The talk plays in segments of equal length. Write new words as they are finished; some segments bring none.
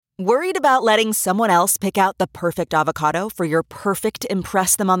Worried about letting someone else pick out the perfect avocado for your perfect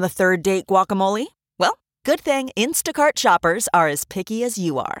impress them on the third date guacamole? Well, good thing Instacart shoppers are as picky as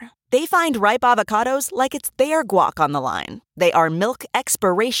you are. They find ripe avocados like it's their guac on the line. They are milk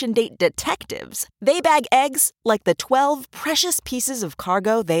expiration date detectives. They bag eggs like the 12 precious pieces of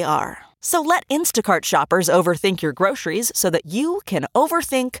cargo they are. So let Instacart shoppers overthink your groceries so that you can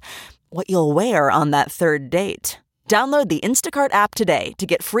overthink what you'll wear on that third date. Download the Instacart app today to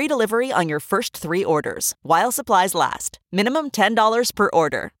get free delivery on your first 3 orders, while supplies last. Minimum $10 per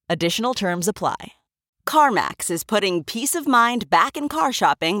order. Additional terms apply. CarMax is putting peace of mind back in car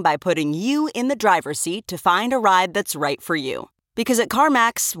shopping by putting you in the driver's seat to find a ride that's right for you. Because at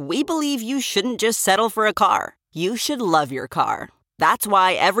CarMax, we believe you shouldn't just settle for a car. You should love your car. That's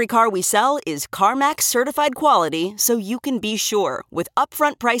why every car we sell is CarMax certified quality, so you can be sure with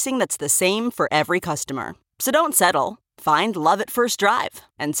upfront pricing that's the same for every customer. So don't settle. Find love at first drive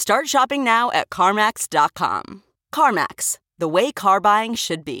and start shopping now at CarMax.com. CarMax, the way car buying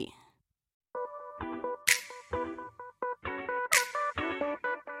should be.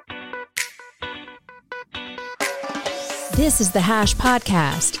 This is the Hash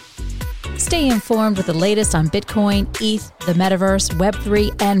Podcast. Stay informed with the latest on Bitcoin, ETH, the metaverse,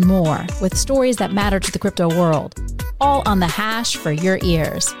 Web3, and more with stories that matter to the crypto world. All on the Hash for your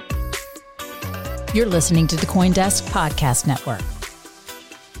ears. You're listening to the CoinDesk Podcast Network.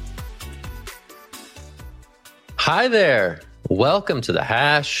 Hi there. Welcome to the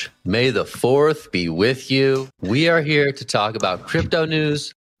Hash. May the 4th be with you. We are here to talk about crypto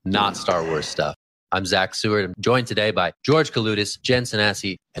news, not Star Wars stuff. I'm Zach Seward. I'm joined today by George Kaludis, Jen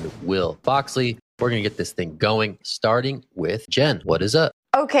Sanasi, and Will Foxley. We're going to get this thing going, starting with Jen. What is up?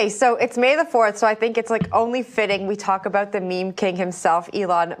 Okay, so it's May the 4th, so I think it's only fitting we talk about the meme king himself,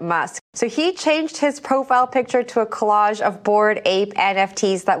 Elon Musk. So he changed his profile picture to a collage of Bored Ape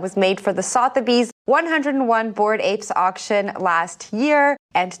NFTs that was made for the Sotheby's 101 Bored Apes auction last year,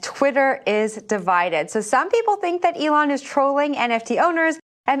 and Twitter is divided. So some people think that Elon is trolling NFT owners,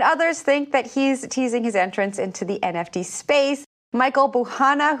 and others think that he's teasing his entrance into the NFT space. Michael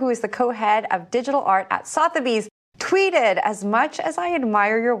Buhana, who is the co-head of digital art at Sotheby's, tweeted, "As much as I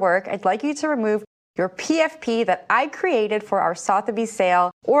admire your work, I'd like you to remove your PFP that I created for our Sotheby's sale,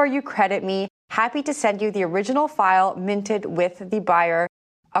 or you credit me. Happy to send you the original file minted with the buyer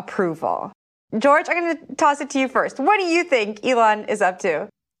approval." George, I'm going to toss it to you first. What do you think Elon is up to?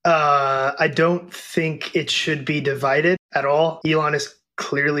 I don't think it should be divided at all. Elon is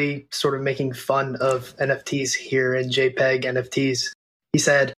clearly sort of making fun of NFTs here in JPEG NFTs. He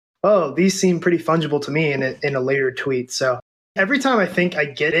said, "Oh, these seem pretty fungible to me," in a later tweet. So every time I think I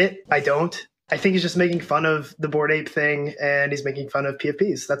get it, I don't. I think he's just making fun of the Bored Ape thing, and he's making fun of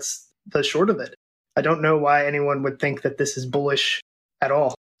PFPs. That's the short of it. I don't know why anyone would think that this is bullish at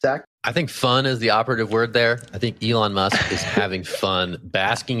all. Zach? I think fun is the operative word there. I think Elon Musk is having fun,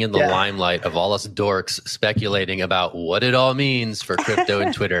 basking in the limelight of all us dorks speculating about what it all means for crypto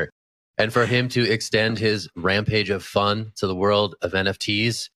and Twitter. And for him to extend his rampage of fun to the world of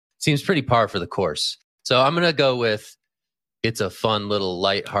NFTs seems pretty par for the course. So I'm going to go with it's a fun little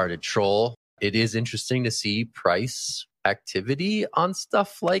lighthearted troll. It is interesting to see price activity on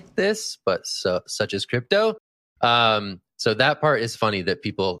stuff like this, but such as crypto. So that part is funny that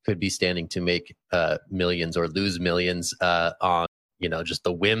people could be standing to make millions or lose millions on, just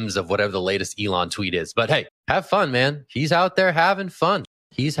the whims of whatever the latest Elon tweet is. But hey, have fun, man. He's out there having fun.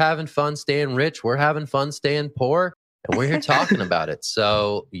 He's having fun staying rich. We're having fun staying poor. And we're here talking about it.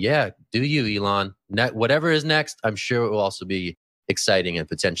 So yeah, do you, Elon. Whatever is next, I'm sure it will also be exciting and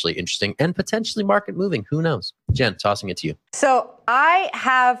potentially interesting and potentially market moving. Who knows? Jen, tossing it to you. So I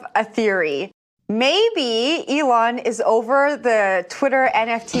have a theory. Maybe Elon is over the Twitter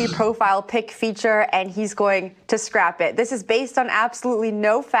NFT profile pic feature and he's going to scrap it. This is based on absolutely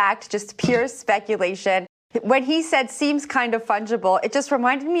no fact, just pure speculation. When he said seems kind of fungible, it just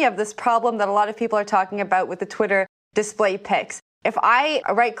reminded me of this problem that a lot of people are talking about with the Twitter display pics. If I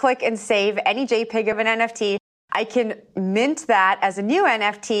right click and save any JPEG of an NFT, I can mint that as a new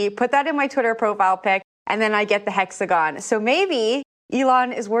NFT, put that in my Twitter profile pic, and then I get the hexagon. So maybe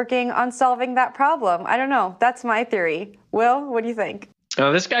Elon is working on solving that problem. I don't know. That's my theory. Will, what do you think?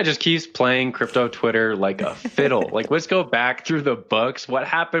 Oh, this guy just keeps playing crypto Twitter like a fiddle. Let's go back through the books. What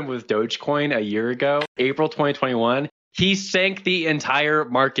happened with Dogecoin a year ago, April 2021? He sank the entire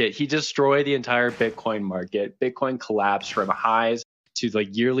market. He destroyed the entire Bitcoin market. Bitcoin collapsed from highs to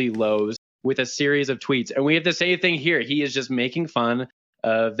yearly lows with a series of tweets. And we have the same thing here. He is just making fun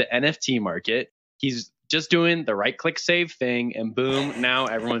of the NFT market. He's just doing the right click save thing, and boom, now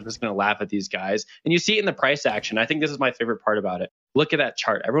everyone's just going to laugh at these guys. And you see it in the price action. I think this is my favorite part about it. look at that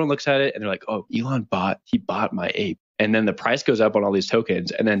chart. Everyone looks at it and they're like, oh, he bought my ape. And then the price goes up on all these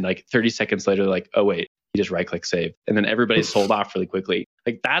tokens. And then like 30 seconds later, like, oh, wait, he just right click save. And then everybody's sold off really quickly.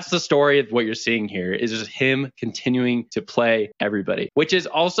 Like that's the story of what you're seeing here is just him continuing to play everybody, which is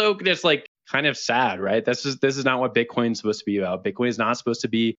also just like kind of sad, right? This is not what Bitcoin is supposed to be about. Bitcoin is not supposed to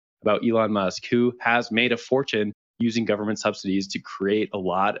be about Elon Musk, who has made a fortune using government subsidies to create a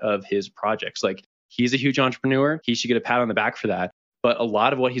lot of his projects. Like he's a huge entrepreneur. He should get a pat on the back for that. But a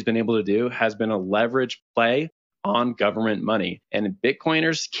lot of what he's been able to do has been a leverage play on government money. And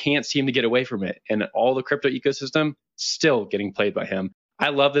Bitcoiners can't seem to get away from it. And all the crypto ecosystem still getting played by him. I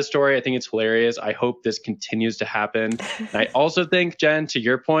love this story. I think it's hilarious. I hope this continues to happen. And I also think, Jen, to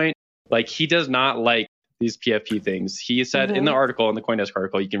your point, like he does not like these PFP things. He said in the article, in the CoinDesk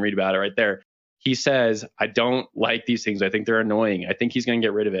article, you can read about it right there. He says, I don't like these things. I think they're annoying. I think he's going to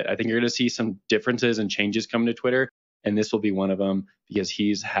get rid of it. I think you're going to see some differences and changes coming to Twitter. And this will be one of them because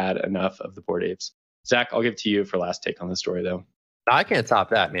he's had enough of the Bored Apes. Zach, I'll give it to you for last take on the story, though. I can't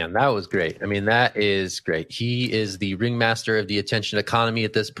top that, man. That was great. I mean, that is great. He is the ringmaster of the attention economy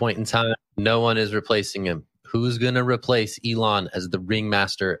at this point in time. No one is replacing him. Who's going to replace Elon as the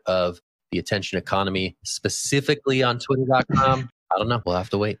ringmaster of the attention economy, specifically on Twitter.com? I don't know. We'll have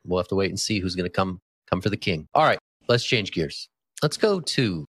to wait. We'll have to wait and see who's going to come for the king. All right, let's change gears. Let's go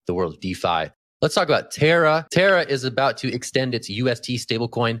to the world of DeFi. Let's talk about Terra. Terra is about to extend its UST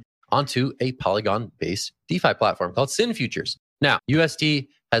stablecoin onto a Polygon-based DeFi platform called Sin Futures. Now, UST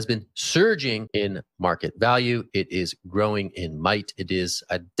has been surging in market value. It is growing in might. It is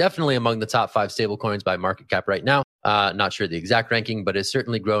definitely among the top 5 stablecoins by market cap right now. Not sure the exact ranking, but it's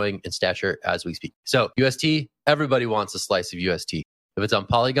certainly growing in stature as we speak. So UST, everybody wants a slice of UST. If it's on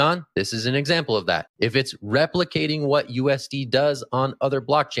Polygon, this is an example of that. If it's replicating what USD does on other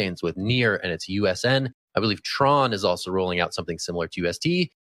blockchains with Near and its USN, I believe Tron is also rolling out something similar to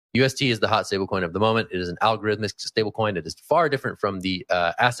UST. UST is the hot stablecoin of the moment. It is an algorithmic stablecoin. It is far different from the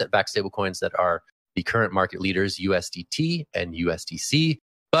asset-backed stablecoins that are the current market leaders, USDT and USDC.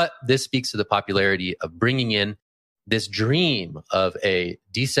 But this speaks to the popularity of bringing in this dream of a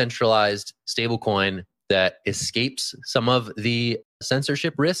decentralized stablecoin that escapes some of the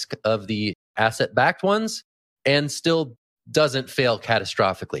censorship risk of the asset-backed ones and still doesn't fail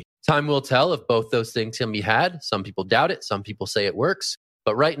catastrophically. Time will tell if both those things can be had. Some people doubt it. Some people say it works.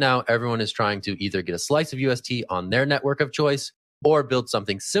 But right now, everyone is trying to either get a slice of UST on their network of choice or build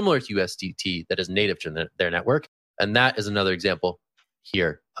something similar to USDT that is native to their network. And that is another example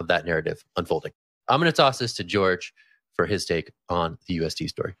here of that narrative unfolding. I'm going to toss this to George for his take on the UST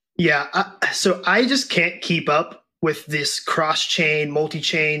story. Yeah, so I just can't keep up with this cross-chain,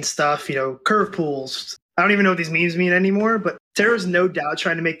 multi-chain stuff, curve pools. I don't even know what these memes mean anymore, but Terra's no doubt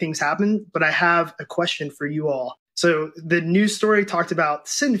trying to make things happen. But I have a question for you all. So the news story talked about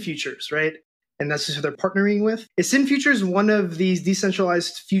Sin Futures, right? And that's just who they're partnering with. Is Sin Futures one of these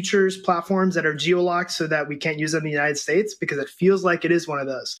decentralized futures platforms that are geo-locked so that we can't use them in the United States? Because it feels like it is one of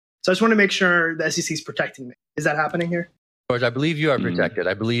those. So I just want to make sure the SEC is protecting me. Is that happening here? George, I believe you are protected.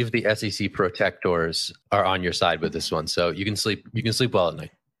 I believe the SEC protectors are on your side with this one. So you can sleep well at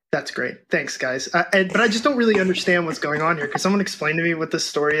night. That's great. Thanks, guys. But I just don't really understand what's going on here. Can someone explain to me what this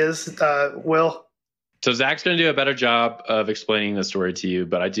story is, Will? So Zach's going to do a better job of explaining the story to you,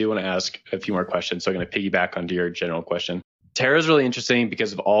 but I do want to ask a few more questions. So I'm going to piggyback onto your general question. Terra is really interesting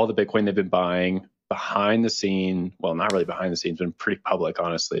because of all the Bitcoin they've been buying behind the scene. Well, not really behind the scenes, been pretty public,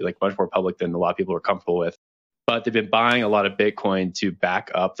 honestly, like much more public than a lot of people are comfortable with. But they've been buying a lot of Bitcoin to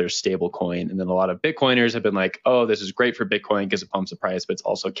back up their stable coin. And then a lot of Bitcoiners have been like, oh, this is great for Bitcoin because it pumps the price, but it's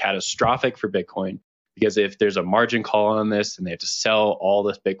also catastrophic for Bitcoin because if there's a margin call on this and they have to sell all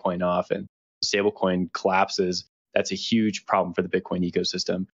this Bitcoin off and stablecoin collapses, that's a huge problem for the Bitcoin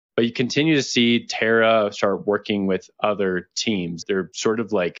ecosystem. But you continue to see Terra start working with other teams. They're sort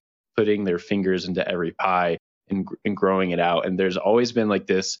of like putting their fingers into every pie and growing it out. And there's always been like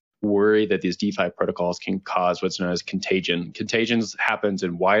this worry that these DeFi protocols can cause what's known as contagion. Contagions happens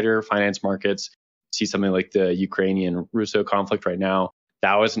in wider finance markets. See something like the Ukrainian-Russo conflict right now.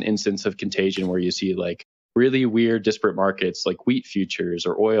 That was an instance of contagion where you see like really weird disparate markets like wheat futures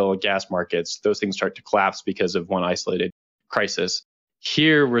or oil and gas markets. Those things start to collapse because of one isolated crisis.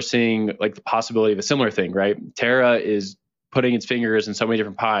 Here we're seeing like the possibility of a similar thing, right? Terra is putting its fingers in so many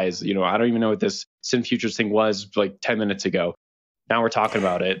different pies. I don't even know what this Sin Futures thing was like 10 minutes ago. Now we're talking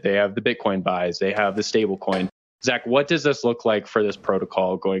about it. They have the Bitcoin buys. They have the stable coin. Zach, what does this look like for this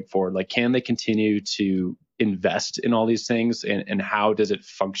protocol going forward? Like, can they continue to invest in all these things? And how does it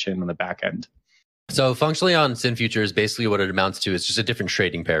function on the back end? So functionally on Sin Futures, basically what it amounts to is just a different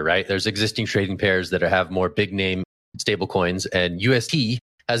trading pair, right? There's existing trading pairs that have more big name stablecoins, and UST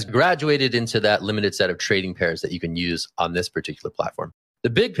has graduated into that limited set of trading pairs that you can use on this particular platform. The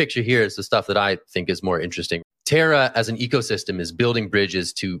big picture here is the stuff that I think is more interesting. Terra as an ecosystem is building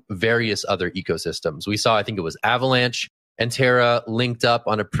bridges to various other ecosystems. We saw, I think it was Avalanche and Terra linked up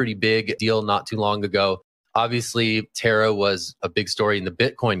on a pretty big deal not too long ago. Obviously, Terra was a big story in the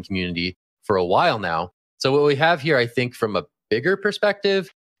Bitcoin community for a while now. So what we have here, I think, from a bigger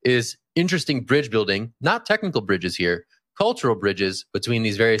perspective is interesting bridge building, not technical bridges here, cultural bridges between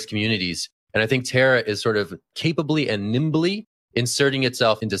these various communities. And I think Terra is sort of capably and nimbly inserting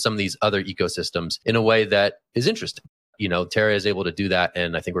itself into some of these other ecosystems in a way that is interesting. You know, Terra is able to do that.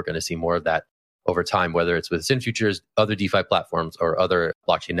 And I think we're going to see more of that over time, whether it's with SynFutures, other DeFi platforms, or other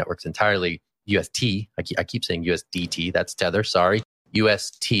blockchain networks entirely. UST, I keep saying USDT, that's Tether, sorry.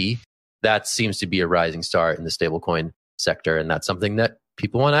 UST, that seems to be a rising star in the stablecoin sector. And that's something that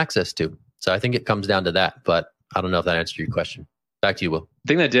people want access to. So I think it comes down to that. But I don't know if that answered your question. Back to you, Will. I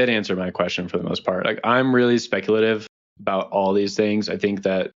think that did answer my question for the most part. Like, I'm really speculative about all these things. I think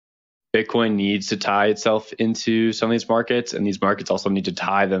that Bitcoin needs to tie itself into some of these markets, and these markets also need to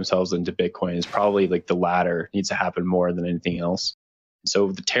tie themselves into Bitcoin. It's probably like the latter needs to happen more than anything else.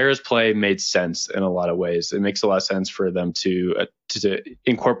 So the Terra's play made sense in a lot of ways. It makes a lot of sense for them to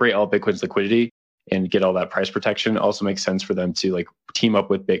incorporate all Bitcoin's liquidity and get all that price protection. It also makes sense for them to like team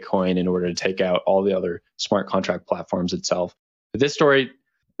up with Bitcoin in order to take out all the other smart contract platforms itself. But this story,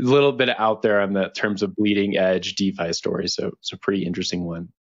 a little bit out there on the terms of bleeding edge DeFi story. So it's a pretty interesting one.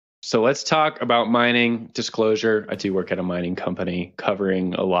 So let's talk about mining disclosure. I do work at a mining company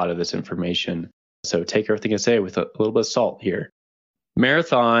covering a lot of this information. So take everything I say with a little bit of salt here.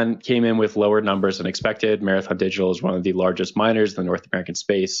 Marathon came in with lower numbers than expected. Marathon Digital is one of the largest miners in the North American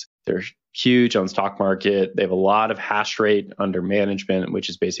space. They're huge on the stock market. They have a lot of hash rate under management, which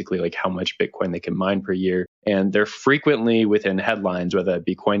is basically like how much Bitcoin they can mine per year. And they're frequently within headlines, whether it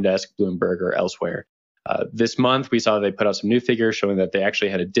be CoinDesk, Bloomberg, or elsewhere. This month, we saw they put out some new figures showing that they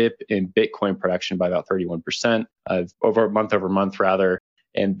actually had a dip in Bitcoin production by about 31%, over month rather.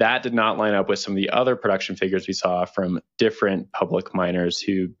 And that did not line up with some of the other production figures we saw from different public miners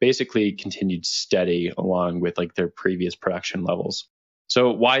who basically continued steady along with like their previous production levels.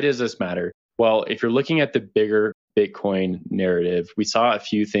 So why does this matter? Well, if you're looking at the bigger Bitcoin narrative, we saw a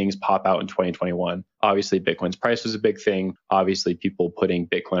few things pop out in 2021. Obviously, Bitcoin's price was a big thing. Obviously, people putting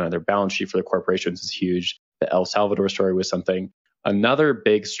Bitcoin on their balance sheet for their corporations is huge. The El Salvador story was something. Another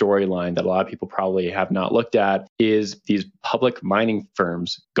big storyline that a lot of people probably have not looked at is these public mining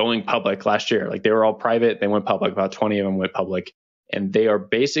firms going public last year. Like, they were all private, they went public, about 20 of them went public, and they are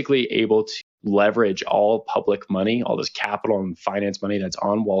basically able to leverage all public money, all this capital and finance money that's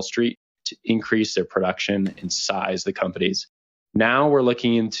on Wall Street to increase their production and size the companies. Now we're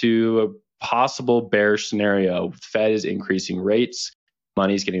looking into a possible bearish scenario. The Fed is increasing rates,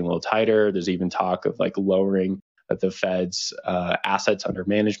 money's getting a little tighter. There's even talk of like lowering the Fed's assets under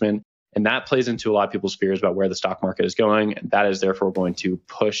management. And that plays into a lot of people's fears about where the stock market is going. And that is therefore going to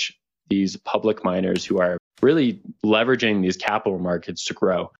push these public miners who are really leveraging these capital markets to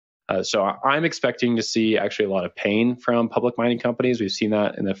grow. So I'm expecting to see actually a lot of pain from public mining companies. We've seen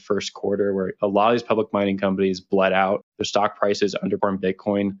that in the first quarter where a lot of these public mining companies bled out. Their stock prices underperformed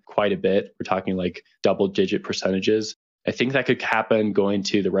Bitcoin quite a bit. We're talking like double-digit percentages. I think that could happen going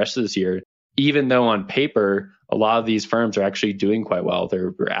to the rest of this year, even though on paper, a lot of these firms are actually doing quite well.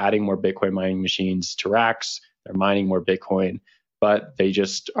 They're adding more Bitcoin mining machines to racks. They're mining more Bitcoin, but they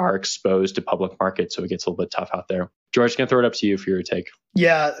just are exposed to public markets. So it gets a little bit tough out there. George, can I throw it up to you for your take?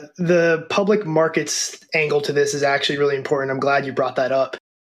 Yeah, the public markets angle to this is actually really important. I'm glad you brought that up.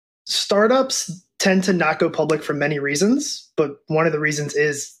 Startups tend to not go public for many reasons, but one of the reasons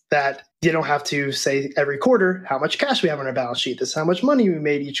is that you don't have to say every quarter how much cash we have on our balance sheet. This is how much money we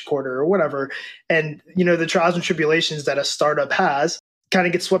made each quarter or whatever. And, you know, the trials and tribulations that a startup has kind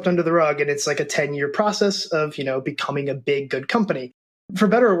of get swept under the rug. And it's like a 10-year process of, you know, becoming a big, good company. For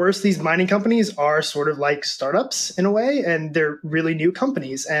better or worse, these mining companies are sort of like startups in a way, and they're really new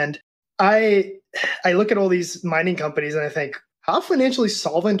companies. And I look at all these mining companies and I think, how financially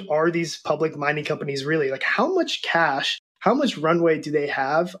solvent are these public mining companies really? Like, how much cash, how much runway do they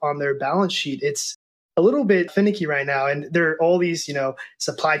have on their balance sheet? It's a little bit finicky right now. And there are all these, you know,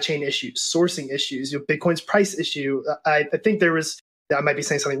 supply chain issues, sourcing issues, Bitcoin's price issue. I think there was, I might be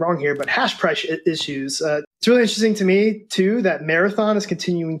saying something wrong here, but hash price issues. It's really interesting to me, too, that Marathon is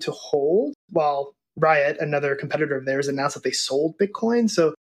continuing to hold while Riot, another competitor of theirs, announced that they sold Bitcoin. So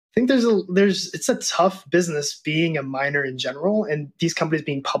I think it's a tough business being a miner in general. And these companies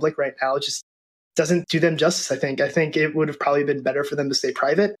being public right now, just doesn't do them justice, I think. I think it would have probably been better for them to stay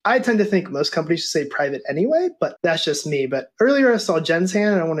private. I tend to think most companies should stay private anyway, but that's just me. But earlier I saw Jen's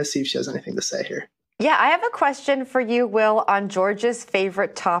hand, and I want to see if she has anything to say here. Yeah, I have a question for you, Will, on George's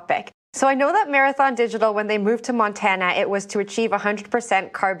favorite topic. So I know that Marathon Digital, when they moved to Montana, it was to achieve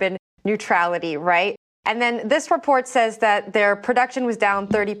 100% carbon neutrality, right? And then this report says that their production was down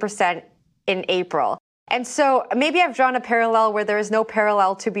 30% in April. And so maybe I've drawn a parallel where there is no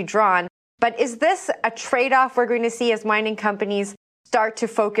parallel to be drawn. But is this a trade-off we're going to see as mining companies start to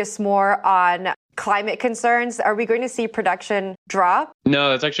focus more on climate concerns? Are we going to see production drop? No,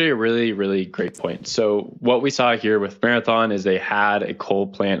 that's actually a really, really great point. So what we saw here with Marathon is they had a coal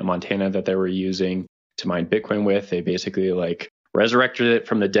plant in Montana that they were using to mine Bitcoin with. They basically resurrected it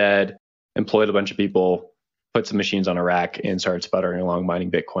from the dead, employed a bunch of people, put some machines on a rack, and started sputtering along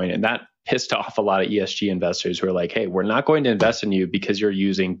mining Bitcoin. And that pissed off a lot of ESG investors who are like, hey, we're not going to invest in you because you're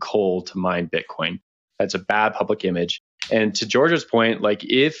using coal to mine Bitcoin. That's a bad public image. And to George's point,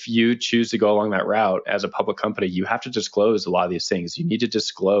 if you choose to go along that route as a public company, you have to disclose a lot of these things. You need to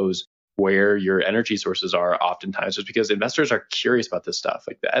disclose where your energy sources are oftentimes, just because investors are curious about this stuff.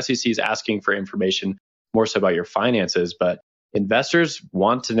 The SEC is asking for information more so about your finances, but investors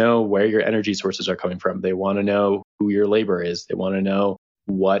want to know where your energy sources are coming from. They want to know who your labor is. They want to know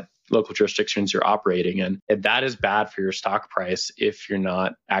what local jurisdictions you're operating in. And that is bad for your stock price if you're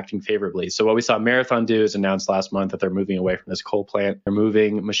not acting favorably. So what we saw Marathon do is announce last month that they're moving away from this coal plant. They're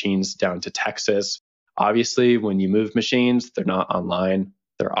moving machines down to Texas. Obviously, when you move machines, they're not online,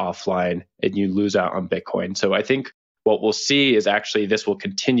 they're offline, and you lose out on Bitcoin. So I think what we'll see is actually this will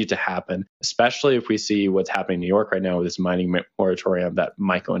continue to happen, especially if we see what's happening in New York right now with this mining moratorium that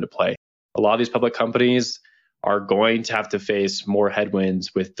might go into play. A lot of these public companies are going to have to face more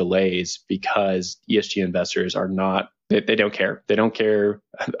headwinds with delays because ESG investors are not, they don't care. They don't care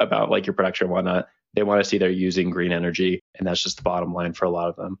about your production and whatnot. They want to see they're using green energy. And that's just the bottom line for a lot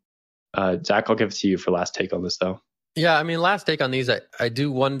of them. Zach, I'll give it to you for last take on this though. Yeah, last take on these, I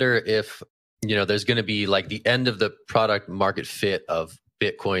do wonder if, there's going to be the end of the product market fit of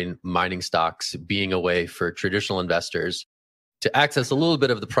Bitcoin mining stocks being a way for traditional investors to access a little bit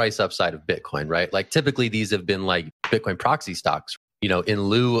of the price upside of Bitcoin, right? Typically these have been Bitcoin proxy stocks, in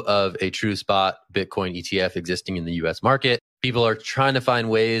lieu of a true spot Bitcoin ETF existing in the US market. People are trying to find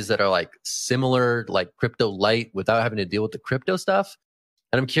ways that are similar, crypto light without having to deal with the crypto stuff.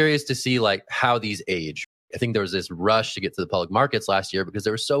 And I'm curious to see how these age. I think there was this rush to get to the public markets last year because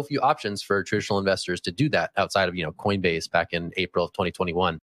there were so few options for traditional investors to do that outside of, Coinbase back in April of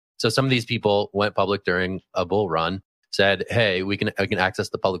 2021. So some of these people went public during a bull run, said, hey, we can access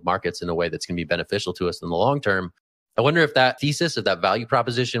the public markets in a way that's going to be beneficial to us in the long term. I wonder if that thesis, if that value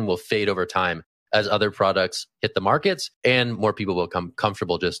proposition will fade over time as other products hit the markets and more people will become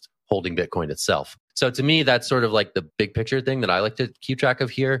comfortable just holding Bitcoin itself. So to me, that's sort of the big picture thing that I like to keep track of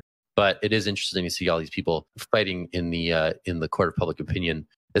here. But it is interesting to see all these people fighting in the court of public opinion,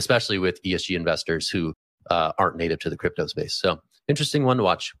 especially with ESG investors who aren't native to the crypto space. So interesting one to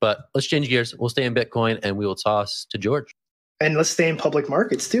watch. But let's change gears. We'll stay in Bitcoin and we will toss to George. And let's stay in public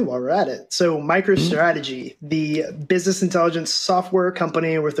markets too while we're at it. So MicroStrategy, the business intelligence software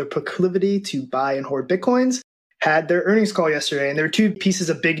company with a proclivity to buy and hoard Bitcoins, had their earnings call yesterday. And there are two pieces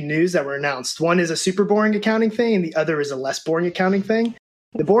of big news that were announced. One is a super boring accounting thing and the other is a less boring accounting thing.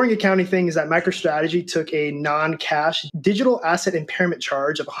 The boring accounting thing is that MicroStrategy took a non-cash digital asset impairment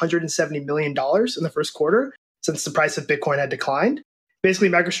charge of $170 million in the first quarter since the price of Bitcoin had declined. Basically,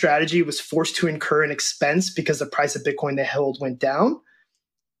 MicroStrategy was forced to incur an expense because the price of Bitcoin they held went down.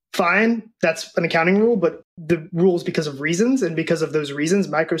 Fine, that's an accounting rule, but the rule is because of reasons. And because of those reasons,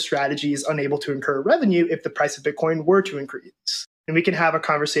 MicroStrategy is unable to incur revenue if the price of Bitcoin were to increase. And we can have a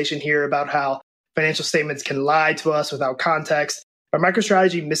conversation here about how financial statements can lie to us without context. But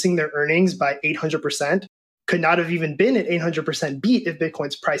MicroStrategy missing their earnings by 800% could not have even been an 800% beat if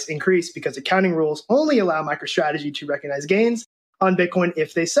Bitcoin's price increased because accounting rules only allow MicroStrategy to recognize gains on Bitcoin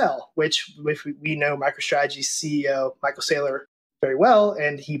if they sell, which we know MicroStrategy's CEO, Michael Saylor, very well,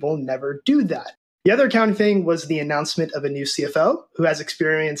 and he will never do that. The other accounting thing was the announcement of a new CFO who has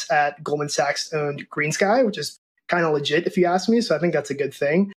experience at Goldman Sachs-owned GreenSky, which is kind of legit if you ask me, so I think that's a good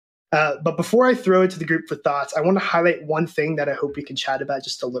thing. But before I throw it to the group for thoughts, I want to highlight one thing that I hope we can chat about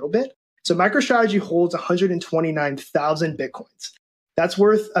just a little bit. So MicroStrategy holds 129,000 Bitcoins. That's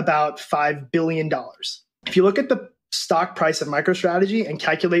worth about $5 billion. If you look at the stock price of MicroStrategy and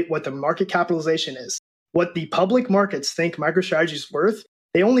calculate what the market capitalization is, what the public markets think MicroStrategy is worth,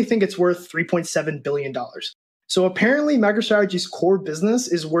 they only think it's worth $3.7 billion. So apparently MicroStrategy's core business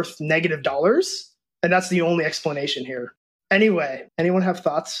is worth negative dollars, and that's the only explanation here. Anyway, anyone have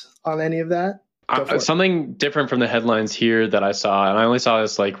thoughts on any of that? Something different from the headlines here that I saw, and I only saw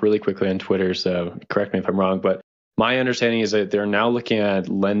this like really quickly on Twitter, so correct me if I'm wrong, but my understanding is that they're now looking at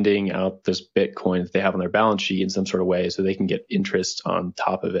lending out this Bitcoin that they have on their balance sheet in some sort of way so they can get interest on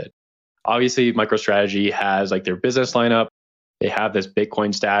top of it. Obviously, MicroStrategy has like their business lineup. They have this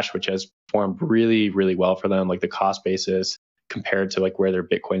Bitcoin stash, which has performed really, really well for them, like the cost basis compared to like where their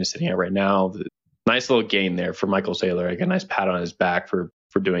Bitcoin is sitting at right now. Nice little gain there for Michael Saylor. Like a nice pat on his back for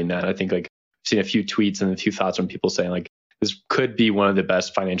doing that. I think like I've seen a few tweets and a few thoughts from people saying like this could be one of the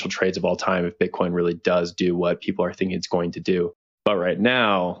best financial trades of all time if Bitcoin really does do what people are thinking it's going to do. But right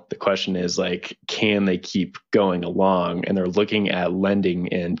now, the question is like, can they keep going along? And they're looking at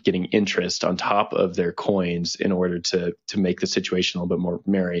lending and getting interest on top of their coins in order to make the situation a little bit more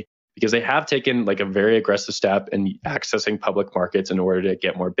merry. Because they have taken like a very aggressive step in accessing public markets in order to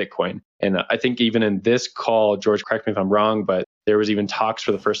get more Bitcoin. And I think even in this call, George, correct me if I'm wrong, but there was even talks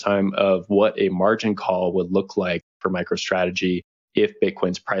for the first time of what a margin call would look like for MicroStrategy if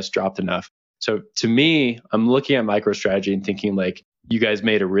Bitcoin's price dropped enough. So to me, I'm looking at MicroStrategy and thinking like, you guys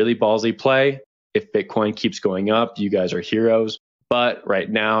made a really ballsy play. If Bitcoin keeps going up, you guys are heroes. But right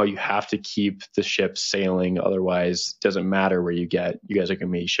now, you have to keep the ship sailing. Otherwise, it doesn't matter where you get. You guys are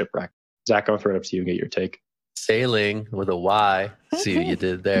going to be shipwrecked. Zach, I'll throw it up to you and get your take. Sailing with a Y. See what you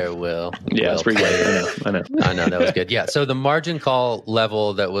did there, Will. Yeah, it's pretty good. I know. That was good. Yeah. So the margin call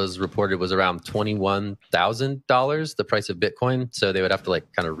level that was reported was around $21,000, the price of Bitcoin. So they would have to like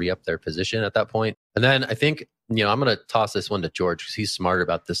kind of re-up their position at that point. And then I think, I'm going to toss this one to George because he's smarter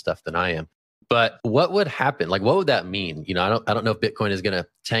about this stuff than I am. But what would happen? Like, what would that mean? I don't know if Bitcoin is going to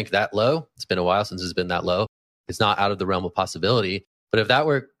tank that low. It's been a while since it's been that low. It's not out of the realm of possibility. But if that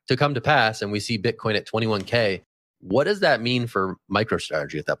were to come to pass and we see Bitcoin at 21K, what does that mean for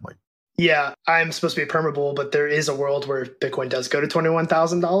MicroStrategy at that point? Yeah, I'm supposed to be a permabull, but there is a world where Bitcoin does go to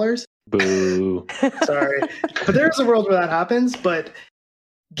 $21,000. Boo. Sorry. But there is a world where that happens. But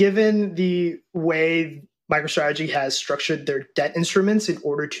given the way MicroStrategy has structured their debt instruments in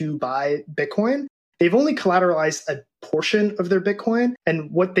order to buy Bitcoin, they've only collateralized a portion of their Bitcoin.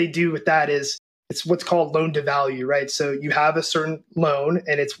 And what they do with that is it's what's called loan to value, right? So you have a certain loan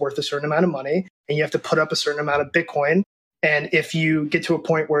and it's worth a certain amount of money and you have to put up a certain amount of Bitcoin. And if you get to a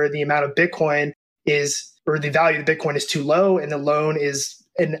point where the amount of Bitcoin is, or the value of the Bitcoin is too low and the loan is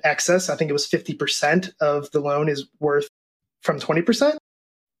in excess, I think it was 50% of the loan is worth from 20%,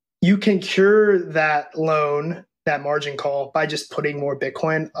 you can cure that loan, that margin call, by just putting more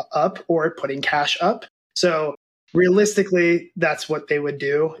Bitcoin up or putting cash up. So realistically, that's what they would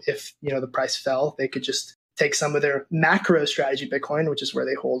do if the price fell. They could just take some of their MacroStrategy Bitcoin, which is where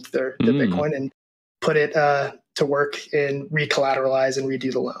they hold their Bitcoin, and put it to work and recollateralize and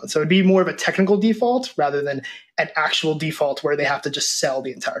redo the loan. So it'd be more of a technical default rather than an actual default where they have to just sell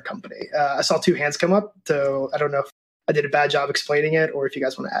the entire company. I saw two hands come up, so I don't know if I did a bad job explaining it or if you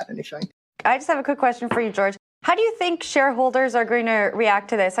guys want to add anything. I just have a quick question for you, George. How do you think shareholders are going to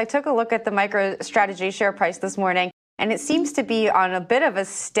react to this? I took a look at the MicroStrategy share price this morning, and it seems to be on a bit of a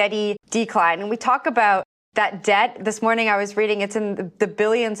steady decline. And we talk about that debt. This morning I was reading it's in the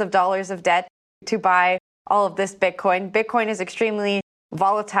billions of dollars of debt to buy all of this Bitcoin. Bitcoin is extremely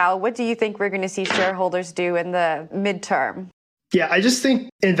volatile. What do you think we're going to see shareholders do in the midterm? Yeah, I just think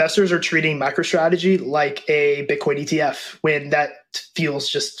investors are treating MicroStrategy like a Bitcoin ETF when that feels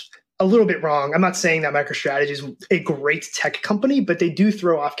just a little bit wrong. I'm not saying that MicroStrategy is a great tech company, but they do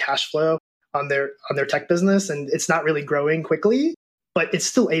throw off cash flow on their tech business, and it's not really growing quickly, but it's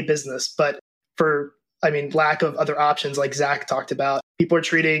still a business. But for, lack of other options like Zach talked about, people are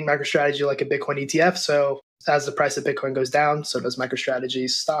treating MicroStrategy like a Bitcoin ETF. So as the price of Bitcoin goes down, so does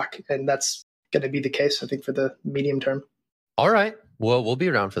MicroStrategy's stock. And that's going to be the case, I think, for the medium term. All right. Well, we'll be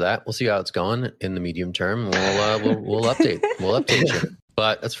around for that. We'll see how it's going in the medium term. We'll update. We'll update you.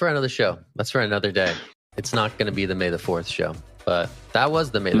 But that's for another show. That's for another day. It's not going to be the May the 4th show. But that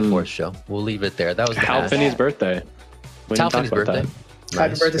was the May the 4th show. We'll leave it there. That was Hal Finney's birthday. Hal Finney's birthday.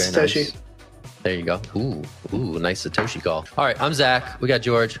 Happy birthday, Satoshi. Nice. There you go. Ooh, nice Satoshi call. All right, I'm Zach. We got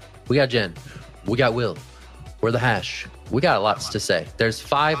George. We got Jen. We got Will. We're the Hash. We got lots to say. There's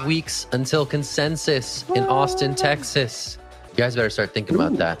 5 weeks until consensus in Austin, Texas. You guys better start thinking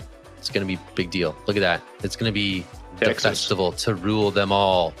about that. It's going to be a big deal. Look at that. It's going to be the festival to rule them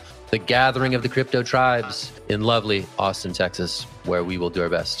all. The gathering of the crypto tribes in lovely Austin, Texas, where we will do our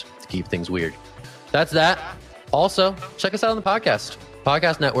best to keep things weird. That's that. Also, check us out on the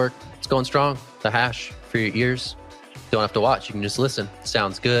podcast network. It's going strong. The Hash for your ears. Don't have to watch. You can just listen.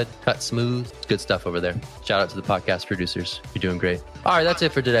 Sounds good. Cut smooth. It's good stuff over there. Shout out to the podcast producers. You're doing great. All right, that's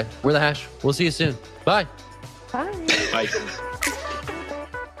it for today. We're the Hash. We'll see you soon. Bye. Bye. Bye.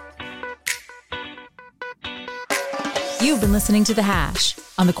 You've been listening to The Hash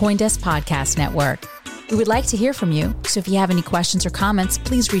on the CoinDesk Podcast Network. We would like to hear from you, so if you have any questions or comments,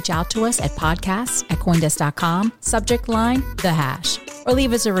 please reach out to us at podcasts@coindesk.com, subject line, The Hash, or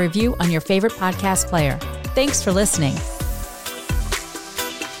leave us a review on your favorite podcast player. Thanks for listening.